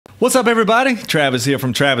What's up, everybody? Travis here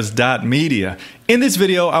from Travis.media. In this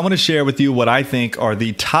video, I want to share with you what I think are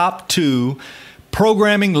the top 2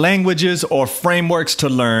 programming languages or frameworks to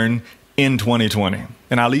learn in 2020.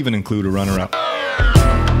 And I'll even include a runner-up.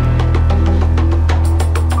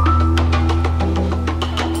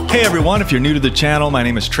 Hey everyone, if you're new to the channel, my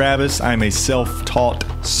name is Travis. I'm a self-taught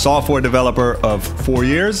software developer of 4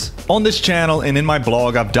 years. On this channel and in my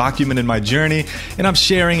blog, I've documented my journey and I'm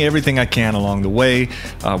sharing everything I can along the way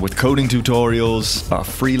with coding tutorials,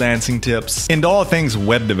 freelancing tips, and all things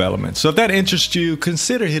web development. So if that interests you,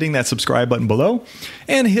 consider hitting that subscribe button below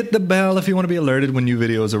and hit the bell if you want to be alerted when new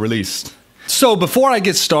videos are released. So before I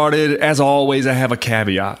get started, as always, I have a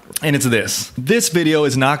caveat, and it's this. This video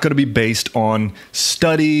is not going to be based on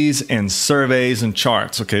studies and surveys and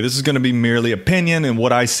charts, okay? This is going to be merely opinion and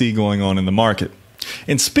what I see going on in the market.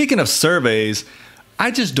 And speaking of surveys,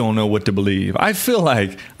 I just don't know what to believe. I feel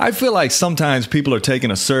like sometimes people are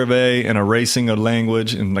taking a survey and erasing a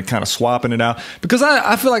language and like kind of swapping it out, because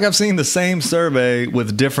I feel like I've seen the same survey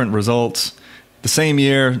with different results the same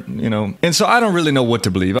year, you know, and so I don't really know what to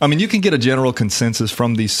believe. I mean, you can get a general consensus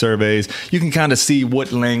from these surveys. You can kind of see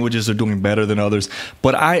what languages are doing better than others,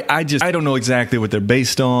 but I don't know exactly what they're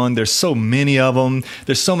based on. There's so many of them.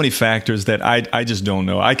 There's so many factors that I just don't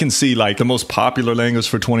know. I can see like the most popular language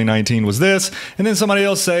for 2019 was this, and then somebody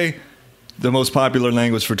else say the most popular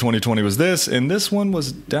language for 2020 was this, and this one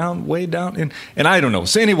was down, way down, and I don't know.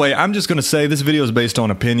 So anyway, I'm just going to say this video is based on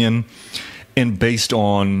opinion and based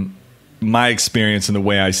on my experience and the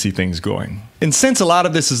way I see things going. And since a lot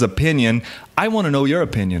of this is opinion, I want to know your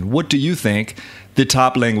opinion. What do you think the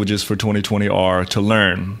top languages for 2020 are to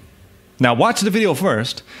learn? Now watch the video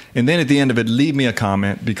first, and then at the end of it, leave me a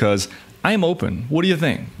comment because I am open. What do you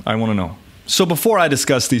think? I want to know. So before I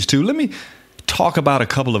discuss these 2, let me talk about a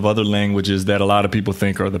couple of other languages that a lot of people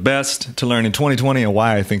think are the best to learn in 2020 and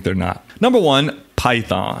why I think they're not. Number 1,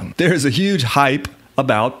 Python. There's a huge hype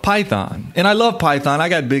about Python. And I love Python. I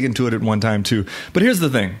got big into it at one time too. But here's the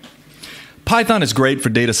thing. Python is great for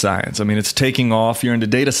data science. I mean, it's taking off. You're into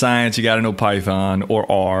data science, you got to know Python or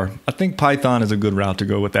R. I think Python is a good route to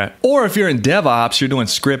go with that. Or if you're in DevOps, you're doing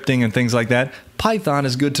scripting and things like that, Python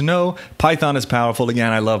is good to know. Python is powerful.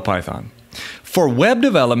 Again, I love Python. For web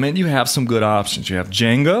development, you have some good options. You have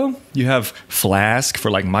Django, you have Flask for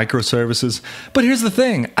like microservices. But here's the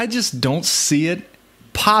thing. I just don't see it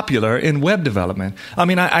popular in web development. I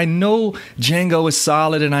mean, I know Django is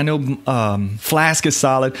solid and I know Flask is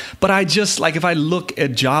solid, but I just, like, if I look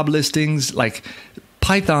at job listings, like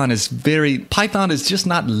Python is just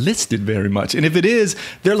not listed very much. And if it is,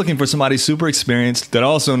 they're looking for somebody super experienced that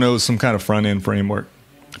also knows some kind of front-end framework.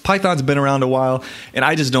 Python's been around a while, and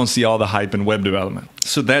I just don't see all the hype in web development.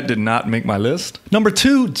 So that did not make my list. Number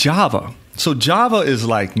 2, Java. So Java is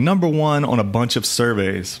like number 1 on a bunch of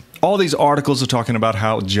surveys. All these articles are talking about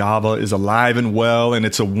how Java is alive and well and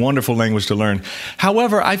it's a wonderful language to learn.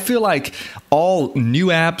 However, I feel like all new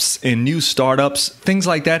apps and new startups, things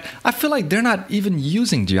like that, I feel like they're not even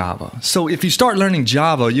using Java. So if you start learning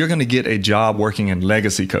Java, you're going to get a job working in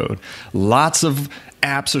legacy code. Lots of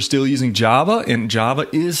apps are still using Java and Java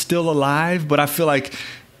is still alive, but I feel like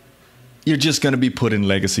you're just going to be put in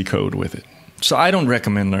legacy code with it. So I don't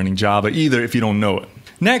recommend learning Java either if you don't know it.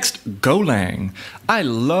 Next, Golang. I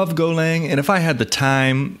love Golang, and if I had the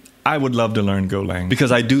time, I would love to learn Golang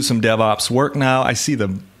because I do some DevOps work now. I see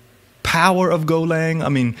the power of Golang. I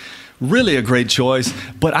mean, really a great choice,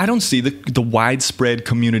 but I don't see the widespread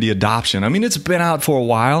community adoption. I mean, it's been out for a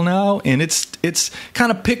while now, and it's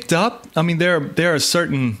kind of picked up. I mean, there are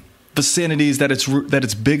certain vicinities that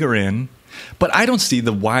it's bigger in, but I don't see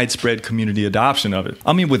the widespread community adoption of it.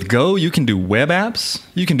 I mean, with Go, you can do web apps,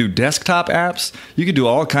 you can do desktop apps, you can do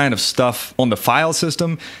all kind of stuff on the file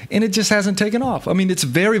system, and it just hasn't taken off. I mean, it's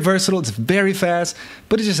very versatile, it's very fast,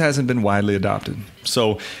 but it just hasn't been widely adopted.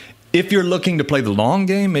 So if you're looking to play the long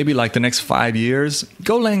game, maybe like the next 5 years,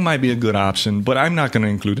 Golang might be a good option, but I'm not going to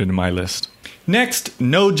include it in my list. Next,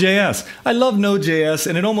 Nodejs. I love Nodejs,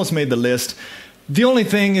 and it almost made the list. The only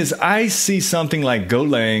thing is I see something like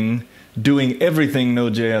Golang doing everything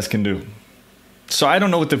Node.js can do. So I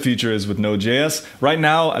don't know what the future is with Node.js. Right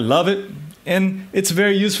now, I love it, and it's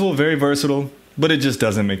very useful, very versatile, but it just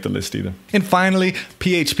doesn't make the list either. And finally,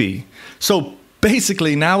 PHP. So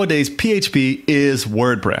basically, nowadays, PHP is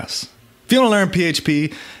WordPress. If you want to learn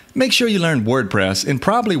PHP, make sure you learn WordPress, and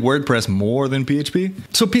probably WordPress more than PHP.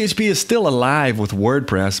 So PHP is still alive with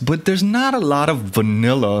WordPress, but there's not a lot of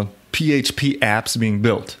vanilla PHP apps being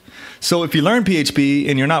built. So if you learn PHP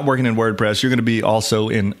and you're not working in WordPress, you're going to be also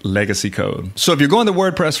in legacy code. So if you're going the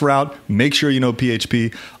WordPress route, make sure you know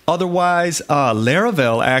PHP. Otherwise,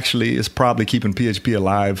 Laravel actually is probably keeping PHP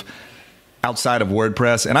alive outside of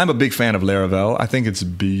WordPress. And I'm a big fan of Laravel. I think it's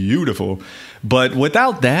beautiful. But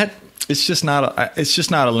without that, it's just not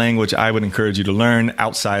a language I would encourage you to learn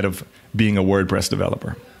outside of being a WordPress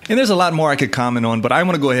developer. And there's a lot more I could comment on, but I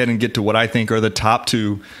want to go ahead and get to what I think are the top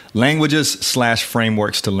 2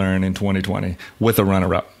 languages/frameworks to learn in 2020 with a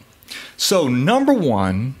runner-up. So number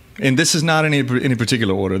 1, and this is not in any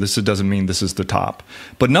particular order. This doesn't mean this is the top.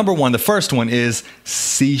 But number 1, the first one is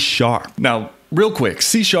C#. Now, real quick,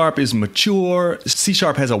 C# is mature. C#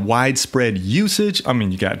 has a widespread usage. I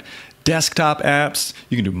mean, you got desktop apps.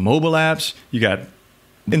 You can do mobile apps.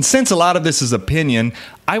 And since a lot of this is opinion,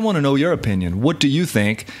 I want to know your opinion. What do you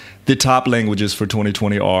think the top languages for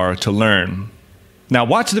 2020 are to learn? Now,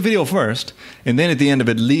 watch the video first, and then at the end of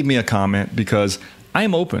it, leave me a comment because I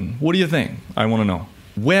am open. What do you think? I want to know.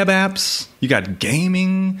 Web apps, you got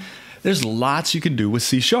gaming. There's lots you can do with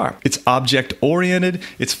C#. It's object-oriented.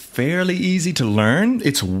 It's fairly easy to learn.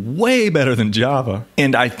 It's way better than Java.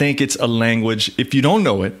 And I think it's a language, if you don't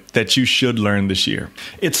know it, that you should learn this year.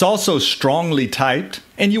 It's also strongly typed,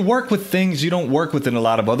 and you work with things you don't work with in a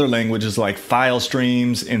lot of other languages like file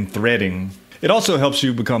streams and threading. It also helps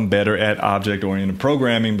you become better at object-oriented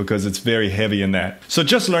programming because it's very heavy in that. So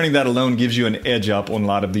just learning that alone gives you an edge up on a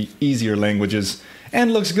lot of the easier languages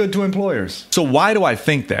and looks good to employers. So why do I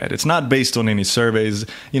think that? It's not based on any surveys.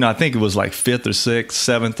 I think it was like 5th or 6th,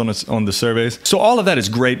 7th on the surveys. So all of that is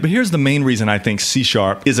great, but here's the main reason I think C#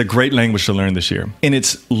 is a great language to learn this year. And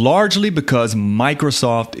it's largely because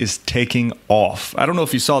Microsoft is taking off. I don't know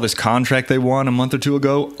if you saw this contract they won a month or 2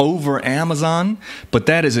 ago over Amazon, but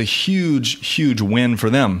that is a huge, huge win for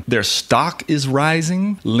them. Their stock is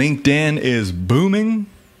rising. LinkedIn is booming.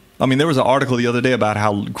 I mean, there was an article the other day about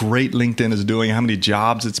how great LinkedIn is doing, how many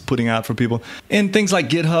jobs it's putting out for people. And things like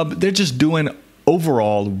GitHub, they're just doing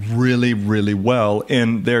overall really, really well.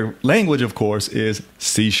 And their language, of course, is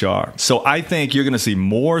C#. So I think you're going to see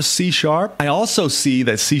more C#. I also see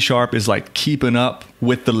that C# is like keeping up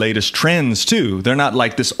with the latest trends too. They're not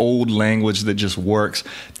like this old language that just works.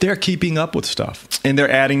 They're keeping up with stuff and they're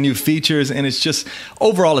adding new features, and it's just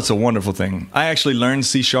overall it's a wonderful thing. I actually learned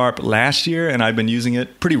C# last year and I've been using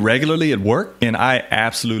it pretty regularly at work, and I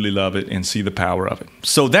absolutely love it and see the power of it.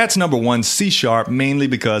 So that's number 1, C#, mainly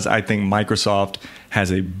because I think Microsoft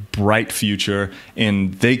has a bright future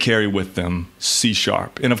and they carry with them C#.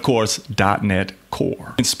 And of course, .NET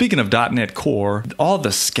Core. And speaking of .NET Core, all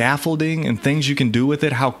the scaffolding and things you can do with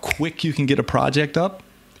it, how quick you can get a project up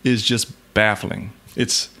is just baffling.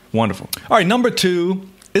 It's wonderful. All right, number 2,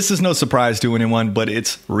 this is no surprise to anyone, but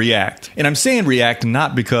it's React. And I'm saying React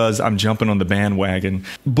not because I'm jumping on the bandwagon,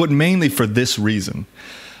 but mainly for this reason.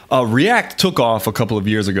 React took off a couple of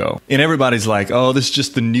years ago, and everybody's like, oh, this is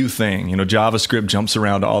just the new thing. JavaScript jumps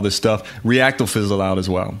around to all this stuff. React will fizzle out as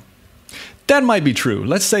well. That might be true.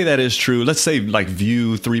 Let's say that is true. Let's say like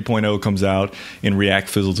Vue 3.0 comes out and React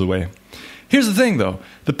fizzles away. Here's the thing, though.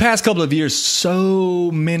 The past couple of years,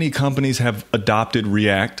 so many companies have adopted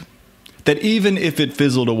React that even if it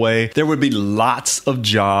fizzled away, there would be lots of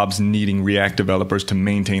jobs needing React developers to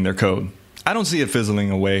maintain their code. I don't see it fizzling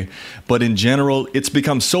away, but in general, it's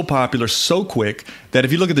become so popular so quick that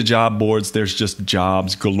if you look at the job boards, there's just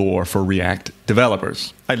jobs galore for React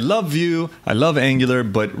developers. I love Vue, I love Angular,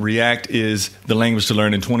 but React is the language to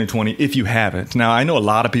learn in 2020 if you haven't. Now, I know a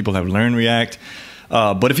lot of people have learned React,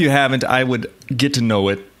 but if you haven't, I would get to know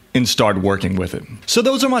it and start working with it. So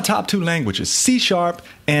those are my top 2 languages, C#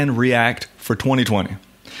 and React for 2020.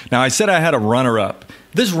 Now, I said I had a runner-up.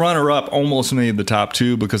 This runner-up almost made the top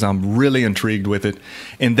 2 because I'm really intrigued with it,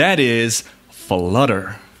 and that is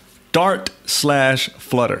Flutter.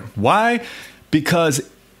 Dart/Flutter. Why? Because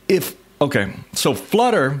so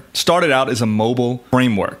Flutter started out as a mobile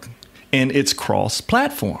framework, and it's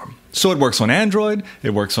cross-platform. So it works on Android,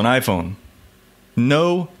 it works on iPhone.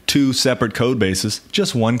 No 2 separate code bases,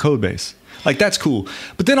 just one code base. Like, that's cool.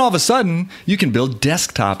 But then all of a sudden, you can build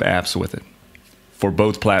desktop apps with it for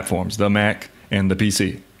both platforms, the Mac and the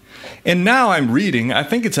PC. And now I'm reading, I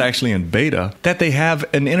think it's actually in beta, that they have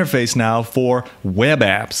an interface now for web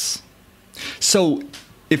apps. So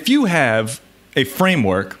if you have a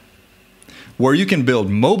framework where you can build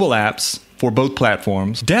mobile apps for both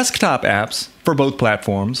platforms, desktop apps for both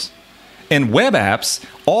platforms, and web apps,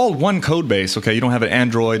 all one code base, okay, you don't have an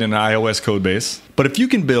Android and an iOS code base, but if you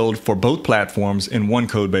can build for both platforms in one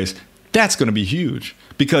code base, that's going to be huge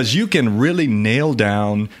because you can really nail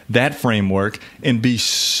down that framework and be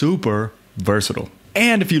super versatile.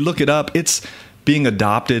 And if you look it up, it's being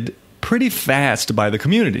adopted pretty fast by the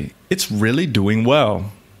community. It's really doing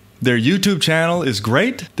well. Their YouTube channel is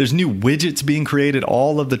great. There's new widgets being created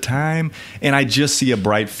all of the time, and I just see a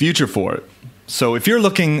bright future for it. So if you're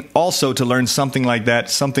looking also to learn something like that,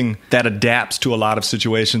 something that adapts to a lot of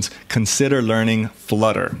situations, consider learning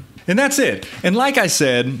Flutter. And that's it. And like I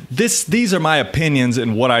said, these are my opinions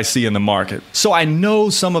and what I see in the market. So I know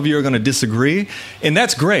some of you are going to disagree, and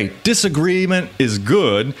that's great. Disagreement is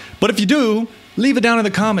good, but if you do, leave it down in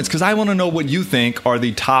the comments because I want to know what you think are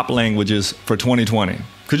the top languages for 2020.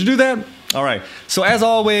 Could you do that? All right. So as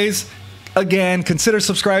always, again, consider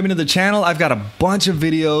subscribing to the channel. I've got a bunch of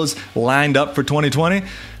videos lined up for 2020.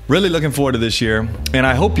 Really looking forward to this year, and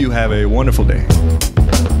I hope you have a wonderful day.